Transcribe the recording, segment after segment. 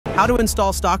How to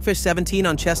install Stockfish 17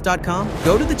 on chess.com?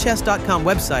 Go to the chess.com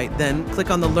website, then click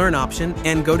on the Learn option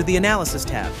and go to the Analysis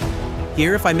tab.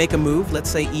 Here, if I make a move, let's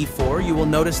say e4, you will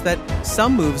notice that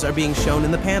some moves are being shown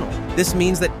in the panel. This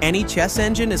means that any chess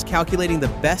engine is calculating the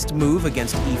best move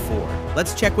against e4.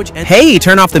 Let's check which Hey,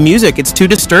 turn off the music, it's too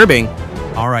disturbing.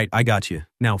 All right, I got you.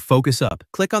 Now focus up.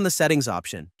 Click on the Settings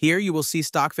option. Here you will see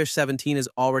Stockfish 17 is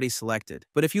already selected.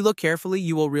 But if you look carefully,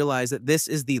 you will realize that this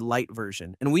is the light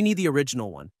version, and we need the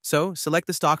original one. So select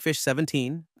the Stockfish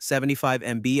 17 75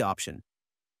 MB option.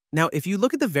 Now, if you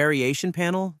look at the variation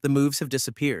panel, the moves have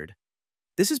disappeared.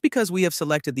 This is because we have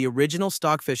selected the original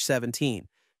Stockfish 17,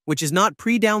 which is not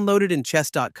pre-downloaded in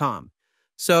chess.com.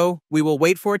 So we will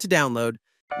wait for it to download.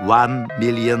 1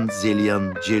 million,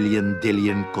 zillion, jillion,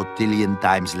 dillion, cotillion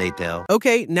times later.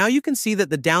 Okay, now you can see that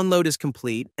the download is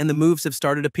complete and the moves have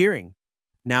started appearing.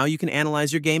 Now you can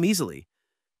analyze your game easily.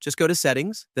 Just go to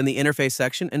Settings, then the Interface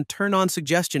section, and turn on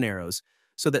suggestion arrows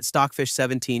so that Stockfish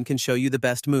 17 can show you the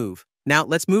best move. Now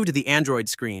let's move to the Android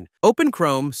screen. Open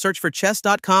Chrome, search for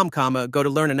chess.com, go to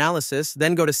Learn Analysis,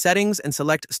 then go to Settings and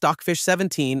select Stockfish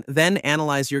 17, then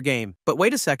analyze your game. But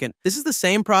wait a second, this is the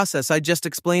same process I just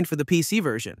explained for the PC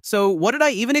version. So what did I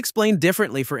even explain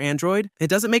differently for Android? It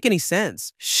doesn't make any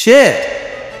sense. Shit!